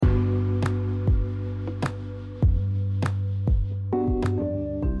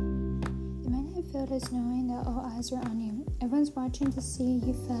is knowing that all eyes are on you. Everyone's watching to see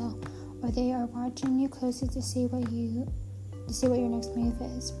you fail, or they are watching you closely to see what your next move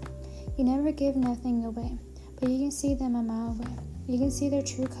is. You never give nothing away, but you can see them a mile away. You can see their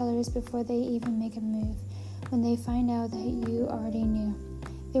true colors before they even make a move, when they find out that you already knew.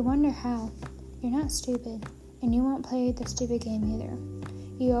 They wonder how. You're not stupid, and you won't play the stupid game either.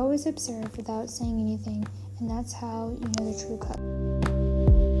 You always observe without saying anything, and that's how you know the true color.